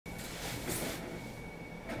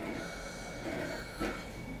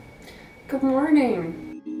Good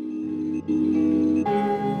morning.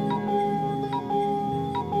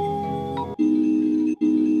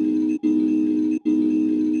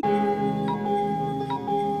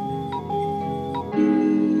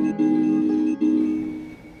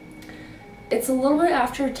 It's a little bit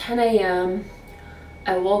after 10 a.m.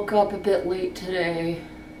 I woke up a bit late today.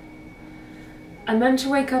 I meant to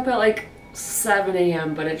wake up at like 7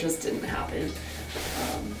 a.m. but it just didn't happen.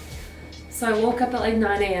 So I woke up at like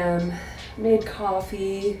 9 a.m., made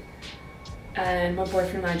coffee, and my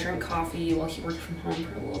boyfriend and I drank coffee while he worked from home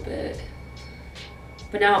for a little bit.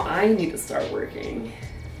 But now I need to start working.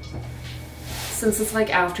 Since it's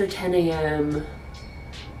like after 10 a.m.,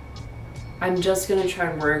 I'm just gonna try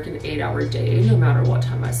and work an 8-hour day no matter what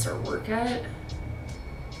time I start work at.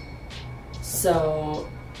 So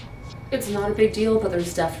it's not a big deal, but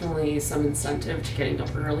there's definitely some incentive to getting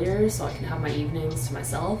up earlier so I can have my evenings to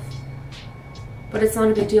myself. But it's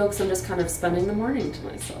not a big deal because I'm just kind of spending the morning to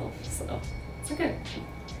myself, so it's okay.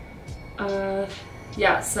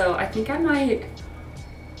 Yeah, so I think I might,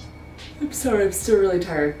 I'm sorry, I'm still really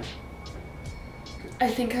tired. I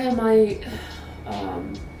think I might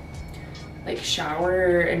like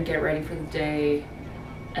shower and get ready for the day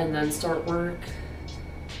and then start work.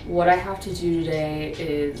 What I have to do today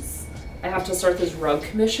is I have to start this rug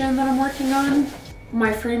commission that I'm working on.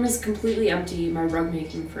 My frame is completely empty, my rug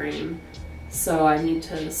making frame, so I need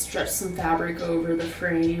to stretch some fabric over the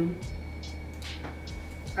frame.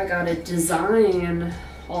 I gotta design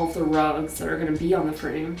all of the rugs that are gonna be on the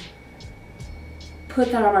frame,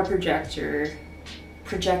 put that on my projector,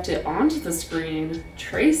 project it onto the screen,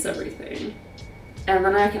 trace everything, and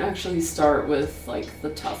then I can actually start with like the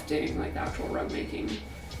tufting, like the actual rug making.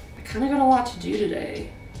 I kind of got a lot to do today.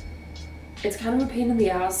 It's kind of a pain in the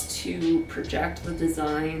ass to project the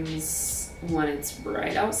designs when it's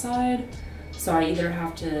bright outside, so I either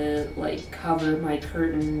have to like cover my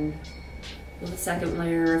curtain with a second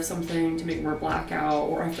layer of something to make more blackout,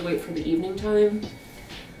 or I have to wait for the evening time.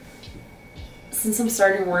 Since I'm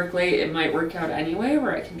starting work late, it might work out anyway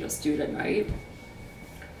where I can just do it at night.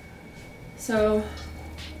 So,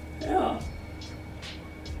 yeah.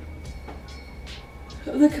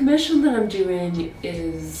 The commission that I'm doing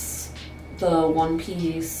is the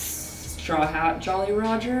one-piece straw hat Jolly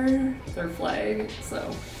Roger, their flag,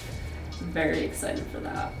 so I'm very excited for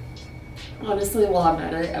that. Honestly, while I'm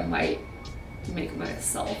at it, I might make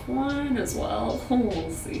myself one as well. We'll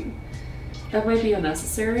see. That might be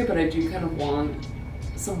unnecessary, but I do kind of want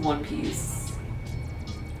some one-piece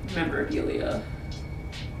memorabilia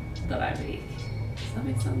that I make. Does that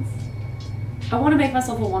make sense? I want to make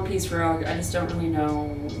myself a one-piece rug, I just don't really know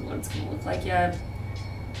what it's going to look like yet.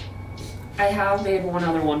 I have made one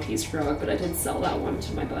other one-piece rug, but I did sell that one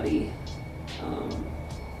to my buddy.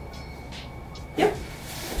 Yeah.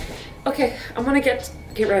 Okay, I'm gonna get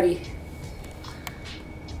ready.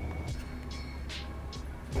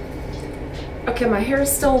 Okay, my hair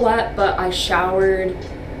is still wet, but I showered,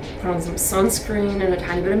 put on some sunscreen and a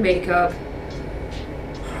tiny bit of makeup.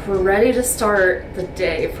 We're ready to start the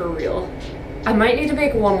day for real. I might need to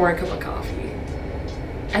make one more cup of coffee,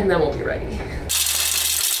 and then we'll be ready.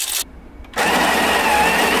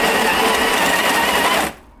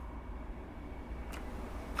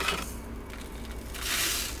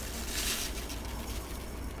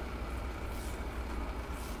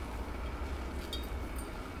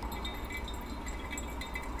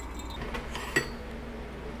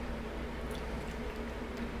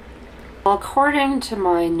 According to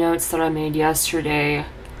my notes that I made yesterday,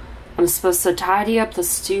 I'm supposed to tidy up the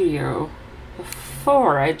studio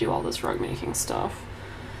before I do all this rug making stuff.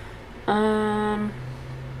 I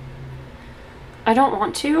don't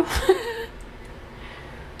want to,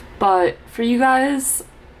 but for you guys,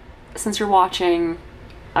 since you're watching,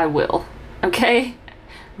 I will, okay?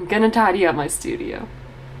 I'm gonna tidy up my studio.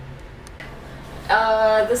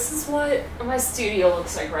 This is what my studio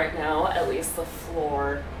looks like right now, at least the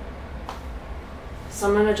floor. So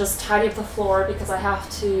I'm gonna just tidy up the floor because I have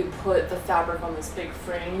to put the fabric on this big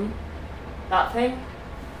frame, that thing.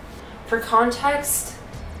 For context,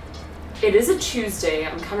 it is a Tuesday.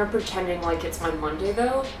 I'm kind of pretending like it's my Monday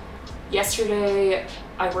though. Yesterday,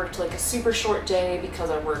 I worked like a super short day because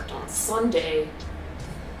I worked on Sunday.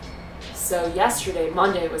 So yesterday,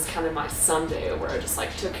 Monday, was kind of my Sunday where I just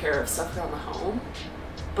like took care of stuff around the home.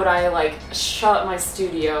 But I like shut my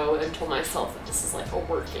studio and told myself that this is like a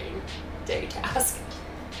working day task.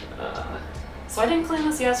 So I didn't clean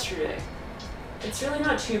this yesterday. It's really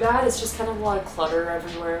not too bad, it's just kind of a lot of clutter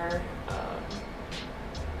everywhere.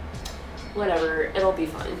 Whatever, it'll be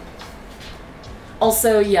fine.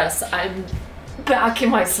 Also, yes, I'm back in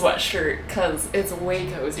my sweatshirt because it's way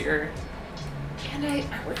cozier.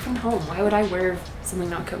 And I work from home. Why would I wear something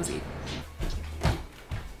not cozy?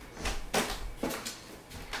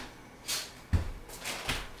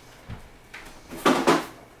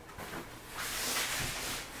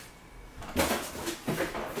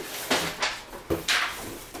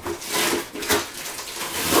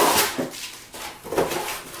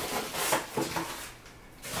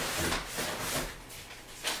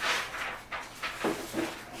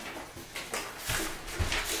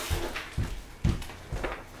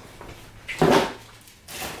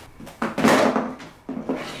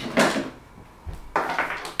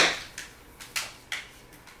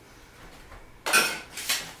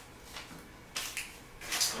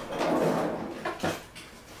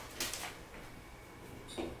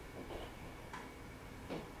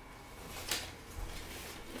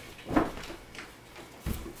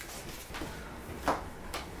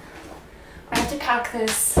 Pack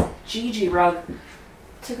this Gigi rug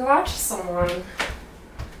to go out to someone.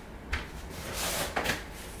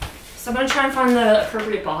 So I'm gonna try and find the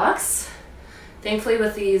appropriate box. Thankfully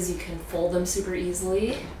with these you can fold them super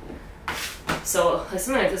easily. So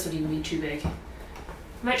something like this would even be too big. I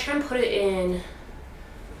might try and put it in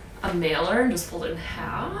a mailer and just fold it in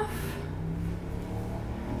half.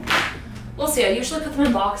 We'll see. I usually put them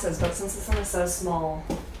in boxes, but since this one is so small,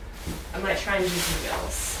 I might try and do something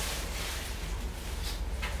else.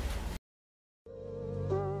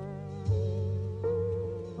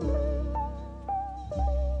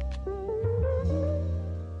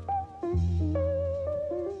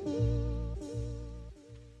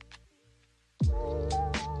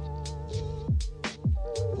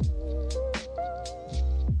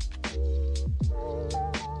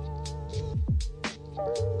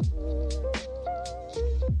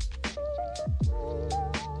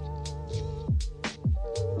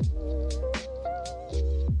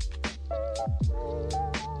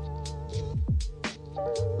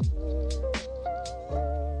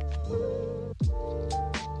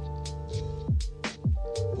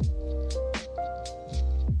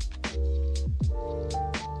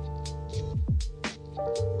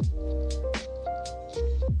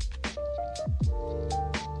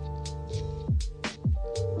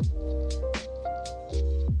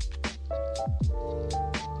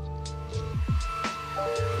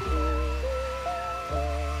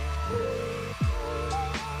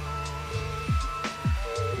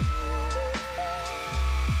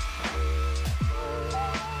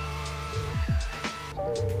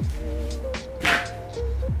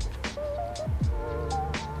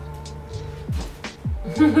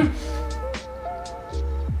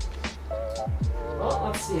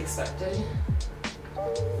 Well, that's to be expected.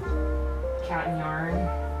 Cat and yarn.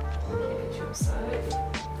 Can't get too upset.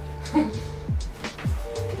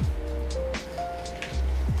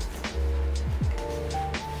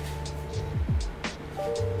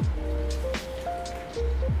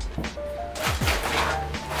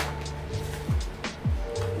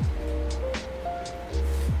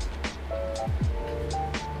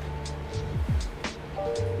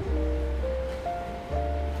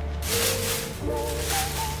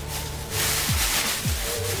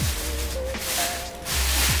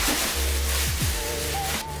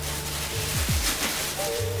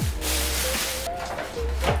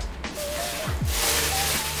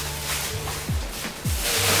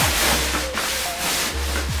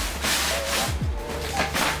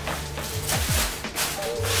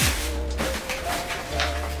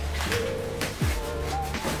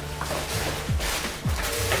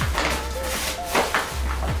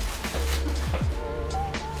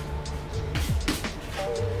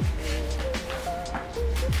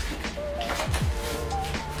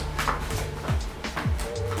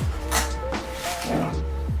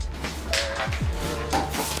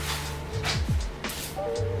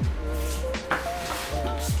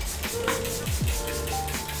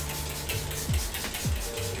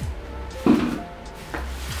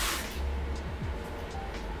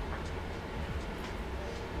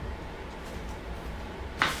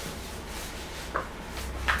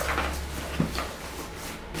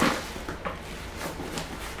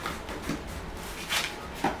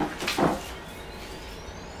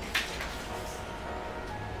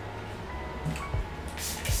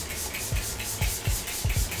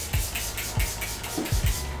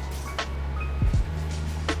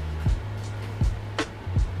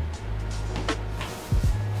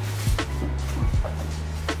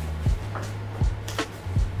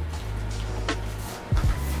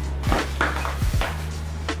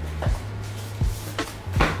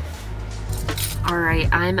 Alright,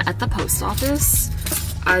 I'm at the post office.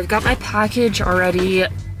 I've got my package already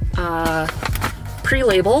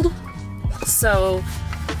pre-labeled, so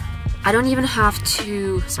I don't even have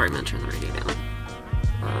to, sorry, I'm gonna turn the radio down.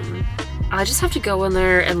 I just have to go in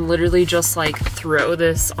there and literally just like throw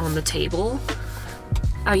this on the table.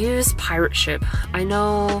 I use pirate ship. I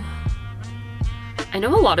know a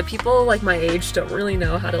lot of people like my age don't really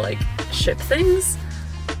know how to like ship things.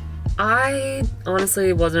 I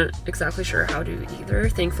honestly wasn't exactly sure how to either.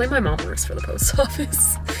 Thankfully my mom works for the post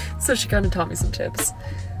office, so she kind of taught me some tips.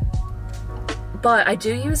 But I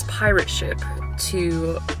do use pirate ship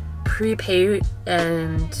to prepay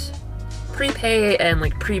and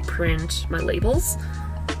like pre-print my labels,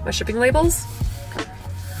 my shipping labels.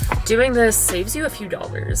 Doing this saves you a few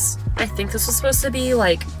dollars. I think this was supposed to be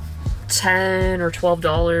like $10 or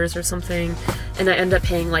 $12 or something, and I end up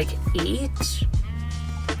paying like $8.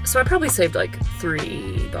 So I probably saved like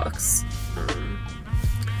 $3.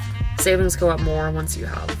 Savings go up more once you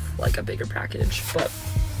have like a bigger package, but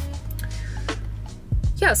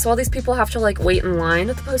yeah, so all these people have to like wait in line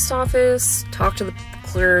at the post office, talk to the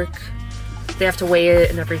clerk, they have to weigh it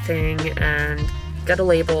and everything and get a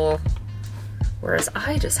label, whereas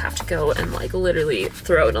I just have to go and like literally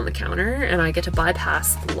throw it on the counter and I get to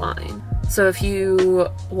bypass the line. So if you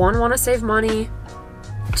one, want to save money,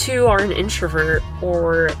 2, are an introvert,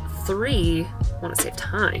 or 3, want to save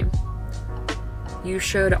time, you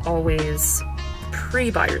should always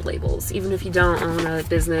pre-buy your labels. Even if you don't own a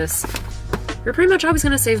business, you're pretty much always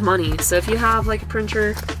going to save money. So if you have like a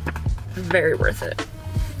printer, very worth it.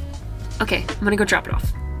 Okay, I'm gonna go drop it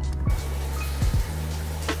off.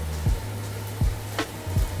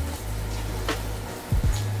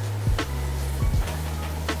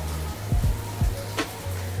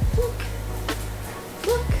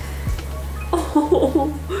 Look.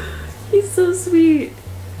 Oh, he's so sweet.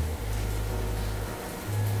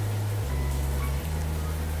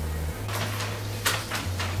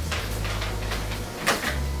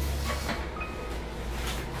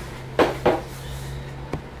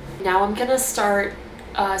 Now I'm gonna start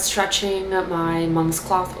stretching my monk's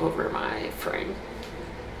cloth over my frame.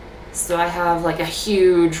 So I have like a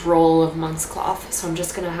huge roll of monk's cloth, so I'm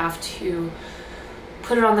just gonna have to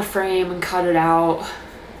put it on the frame and cut it out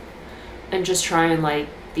and just try and like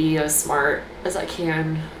be as smart as I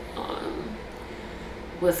can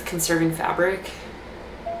with conserving fabric.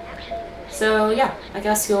 So yeah, I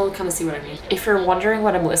guess you'll kind of see what I mean. If you're wondering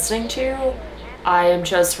what I'm listening to, I am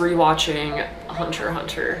just rewatching Hunter x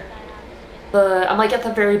Hunter. I'm like at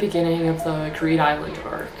the very beginning of the Greed Island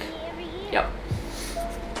arc. Yep.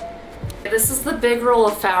 This is the big roll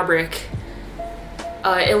of fabric.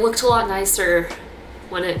 It looked a lot nicer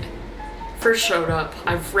when it first showed up.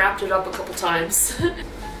 I've wrapped it up a couple times.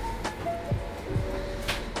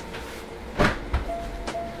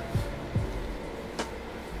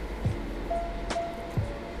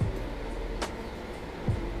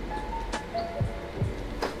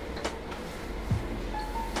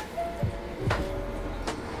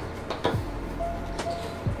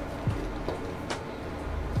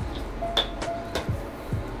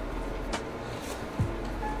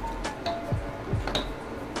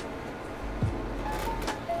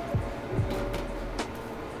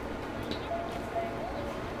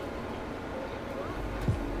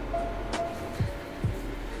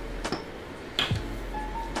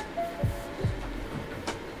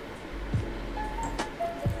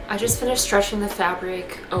 I just finished stretching the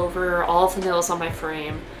fabric over all of the nails on my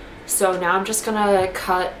frame. So now I'm just gonna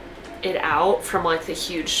cut it out from like the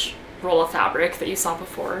huge roll of fabric that you saw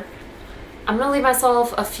before. I'm gonna leave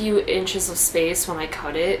myself a few inches of space when I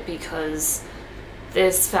cut it because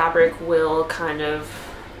this fabric will kind of,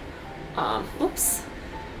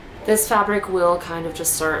 this fabric will kind of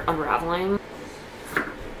just start unraveling.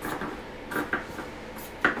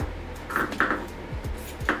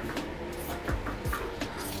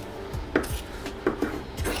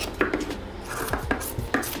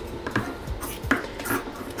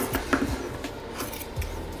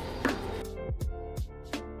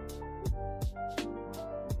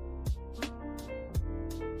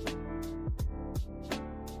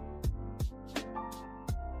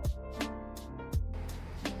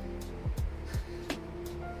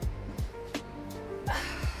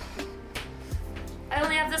 I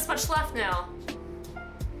only have this much left now.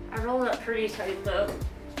 I rolled it up pretty tight though.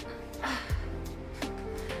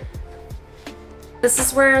 This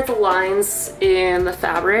is where the lines in the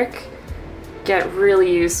fabric get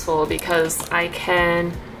really useful because I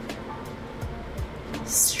can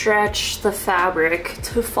stretch the fabric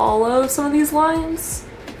to follow some of these lines.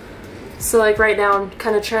 So like right now I'm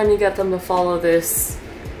kind of trying to get them to follow this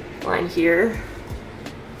line here.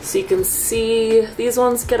 So you can see these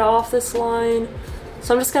ones get off this line.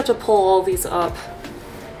 So I'm just going to pull all these up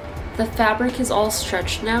The fabric is all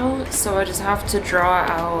stretched now, so I just have to draw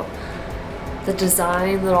out the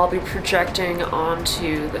design that I'll be projecting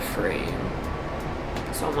onto the frame.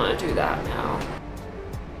 So I'm gonna do that now.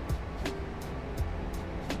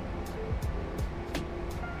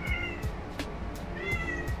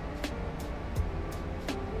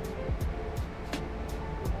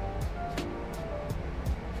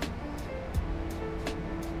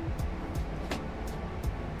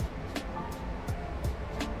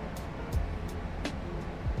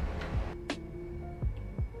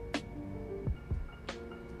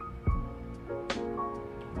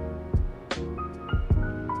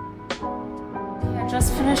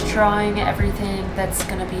 Just finished drawing everything that's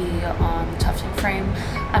gonna be on the tufting frame.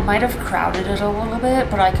 I might have crowded it a little bit,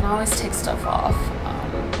 but I can always take stuff off.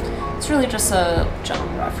 It's really just a general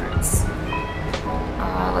reference.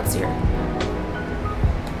 Let's hear.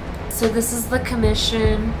 So this is the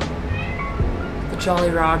commission, the Jolly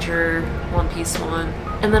Roger One Piece one.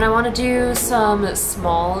 And then I want to do some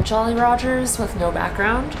small Jolly Rogers with no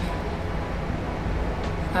background.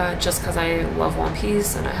 Just because I love One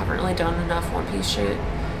Piece and I haven't really done enough One Piece shit.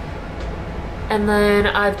 And then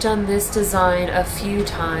I've done this design a few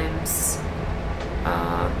times,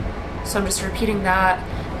 so I'm just repeating that.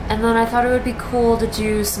 And then I thought it would be cool to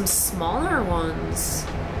do some smaller ones.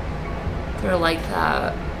 They're like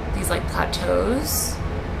that, these like plateaus.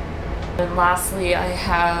 And lastly, I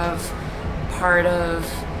have part of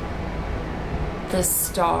the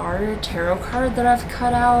star tarot card that I've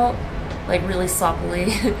cut out like really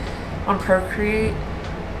sloppily on Procreate.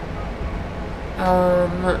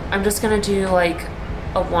 I'm just gonna do like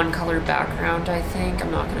a one color background, I think.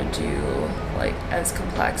 I'm not gonna do like as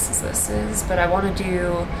complex as this is, but I want to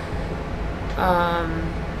do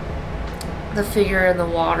the figure and the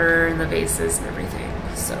water and the vases and everything.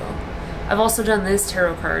 So I've also done this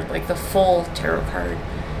tarot card, like the full tarot card,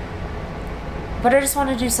 but I just want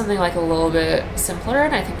to do something like a little bit simpler,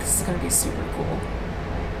 and I think this is going to be super cool.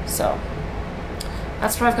 So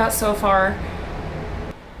that's what I've got so far.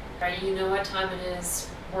 Alright, you know what time it is.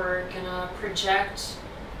 We're gonna project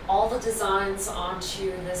all the designs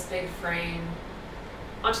onto this big frame,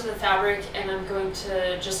 onto the fabric, and I'm going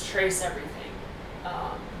to just trace everything.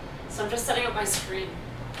 So I'm just setting up my screen.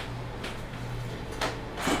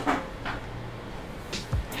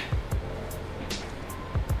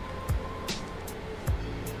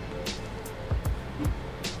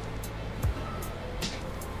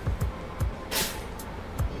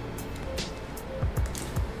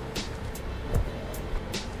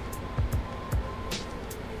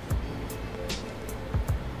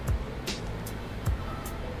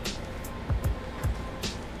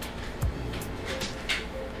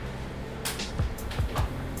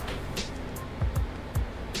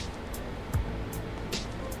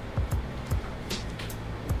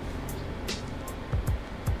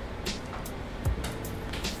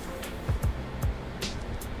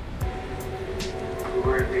 You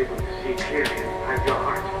weren't able to see clearly inside your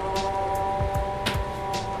heart.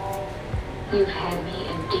 You had me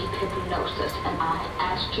in deep hypnosis, and I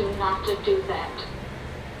asked you not to do that.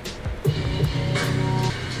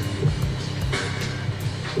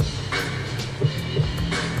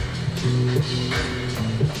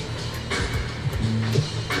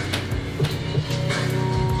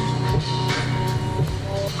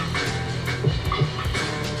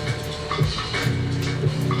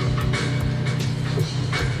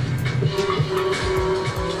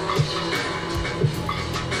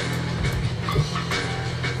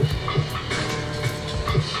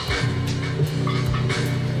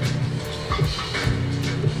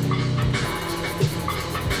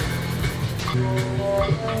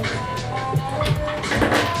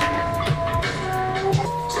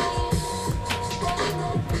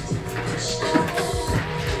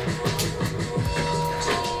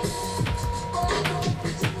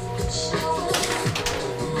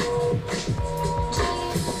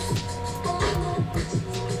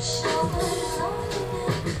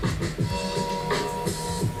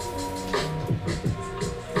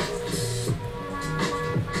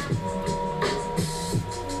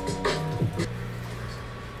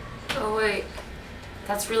 Oh wait,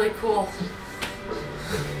 that's really cool.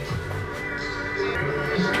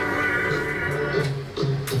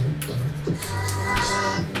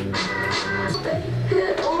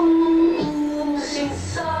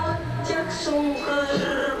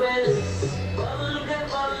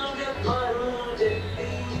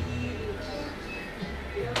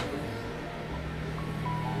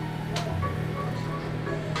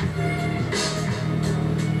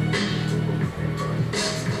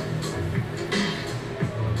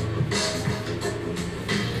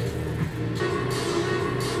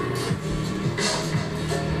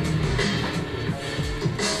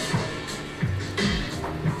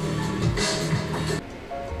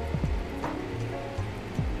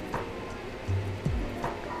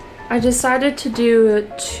 I decided to do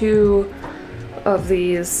 2 of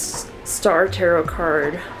these star tarot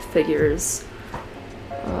card figures.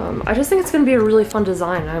 I just think it's gonna be a really fun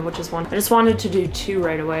design. I just wanted to do 2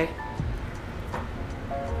 right away.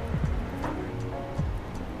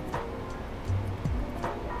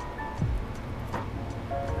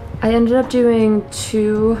 I ended up doing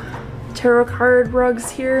 2 tarot card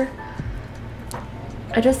rugs here.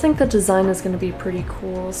 I just think the design is going to be pretty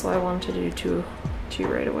cool, so I wanted to do two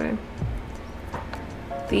right away.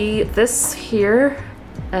 This here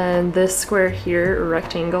and this square here, or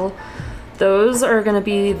rectangle, those are going to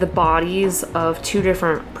be the bodies of 2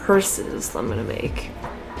 different purses that I'm going to make.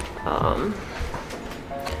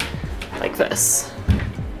 Like this.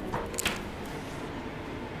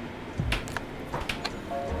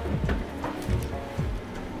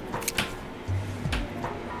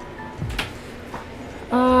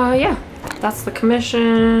 Yeah, that's the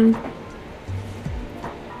commission.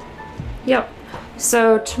 Yep.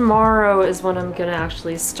 So tomorrow is when I'm gonna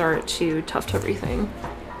actually start to tuft everything.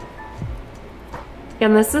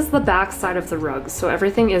 And this is the back side of the rug, so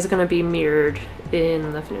everything is gonna be mirrored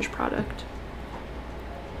in the finished product.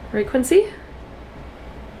 Right, Quincy?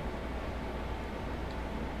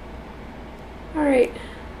 All right,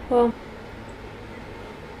 well.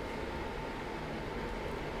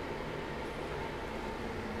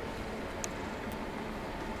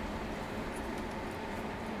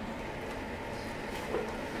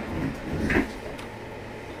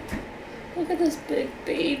 Look at this big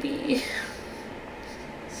baby.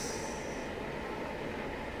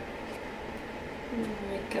 Oh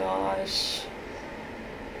my gosh.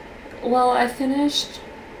 Well, I finished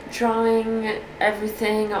drawing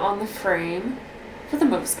everything on the frame for the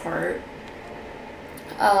most part.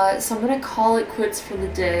 So I'm gonna call it quits for the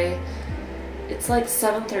day. It's like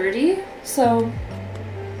 7:30, so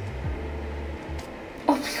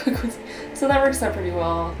oh my god, so that works out pretty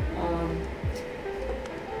well.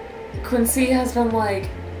 Quincy has been like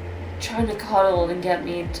trying to cuddle and get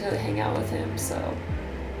me to hang out with him, so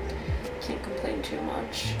can't complain too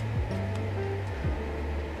much.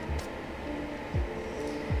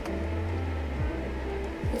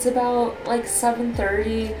 It's about like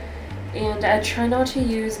 7:30, and I try not to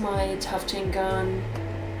use my tufting gun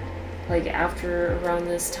like after around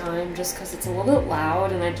this time, just because it's a little bit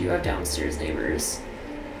loud and I do have downstairs neighbors.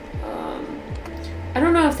 I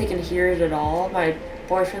don't know if they can hear it at all. My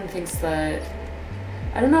boyfriend thinks that,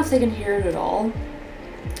 I don't know if they can hear it at all,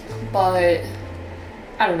 but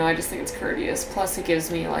I don't know, I just think it's courteous. Plus it gives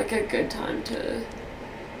me like a good time to,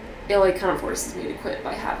 it like kind of forces me to quit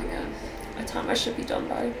by having a time I should be done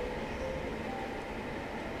by.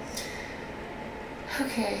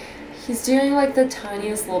 Okay, he's doing like the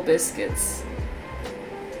tiniest little biscuits.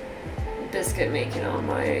 Biscuit making on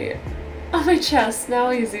my chest. Now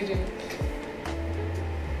he's eating.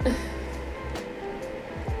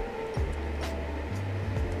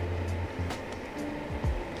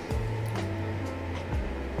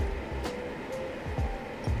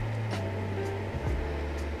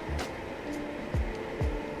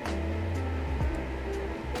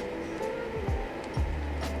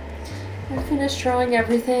 I finished drawing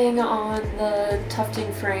everything on the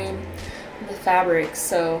tufting frame and the fabric,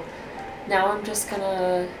 so now I'm just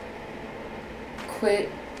gonna quit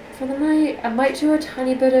for the night. I might do a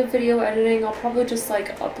tiny bit of video editing. I'll probably just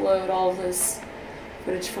like upload all of this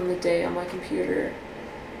footage from the day on my computer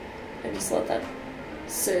and just let that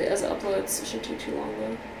sit as uploads. It shouldn't take too long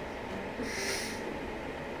though.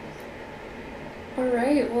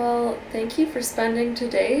 Alright, well, thank you for spending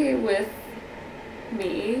today with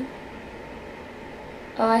me.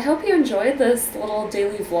 I hope you enjoyed this little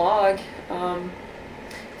daily vlog. I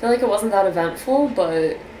feel like it wasn't that eventful,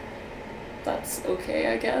 but that's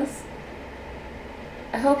okay, I guess.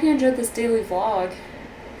 I hope you enjoyed this daily vlog.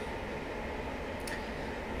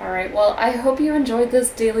 Alright, well, I hope you enjoyed this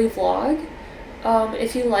daily vlog.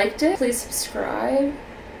 If you liked it, please subscribe.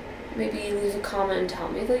 Maybe leave a comment and tell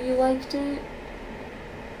me that you liked it.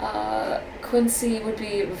 Quincy would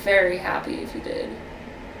be very happy if you did.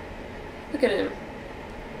 Look at him.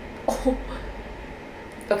 Oh.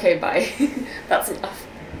 Okay, bye. That's enough.